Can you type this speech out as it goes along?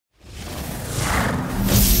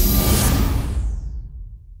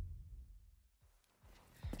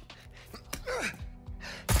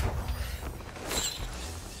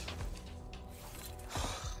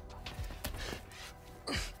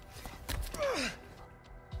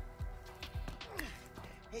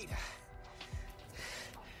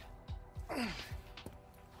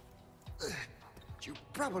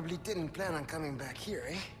probably didn't plan on coming back here,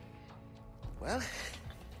 eh? Well,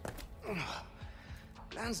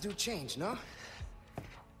 plans do change, no?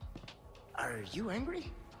 Are you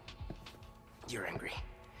angry? You're angry.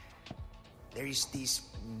 There is this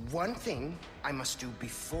one thing I must do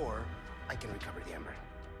before I can recover the Ember.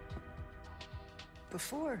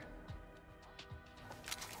 Before?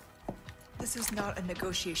 This is not a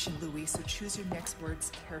negotiation, Louis, so choose your next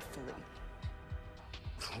words carefully.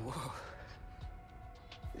 Whoa.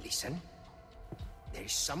 Listen, there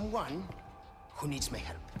is someone who needs my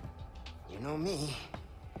help. You know me,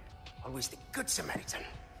 always the good Samaritan.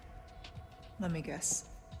 Let me guess.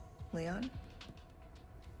 Leon?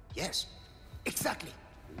 Yes, exactly.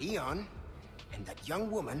 Leon and that young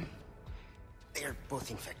woman, they're both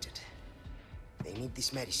infected. They need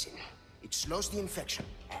this medicine. It slows the infection,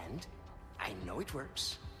 and I know it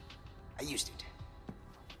works. I used it.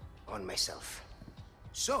 On myself.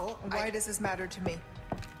 So, why does this matter to me?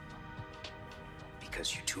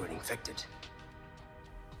 Because you two are infected.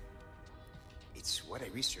 It's what I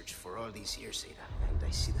researched for all these years, Ada, and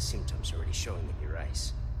I see the symptoms already showing in your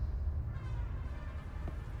eyes.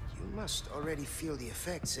 You must already feel the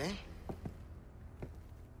effects, eh?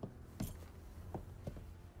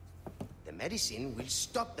 The medicine will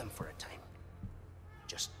stop them for a time.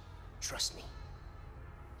 Just trust me.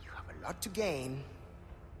 You have a lot to gain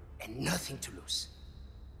and nothing to lose.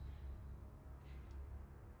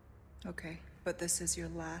 Okay, but this is your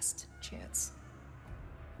last chance.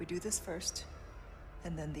 We do this first,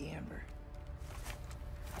 and then the Amber.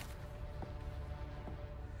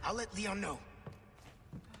 I'll let Leon know.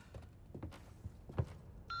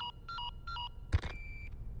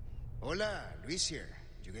 Hola, Luis here.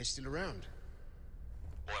 You guys still around?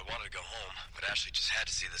 Well, I wanted to go home, but Ashley just had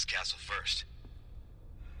to see this castle first.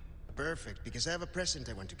 Perfect, because I have a present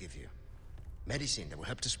I want to give you. Medicine that will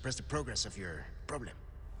help to suppress the progress of your problem.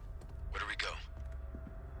 Where do we go?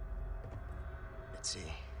 Let's see.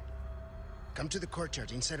 Come to the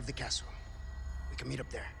courtyard inside of the castle. We can meet up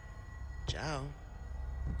there. Ciao.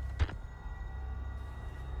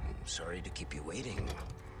 I'm sorry to keep you waiting.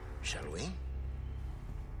 Shall we?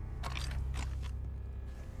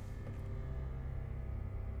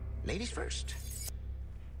 Ladies first.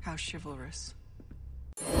 How chivalrous.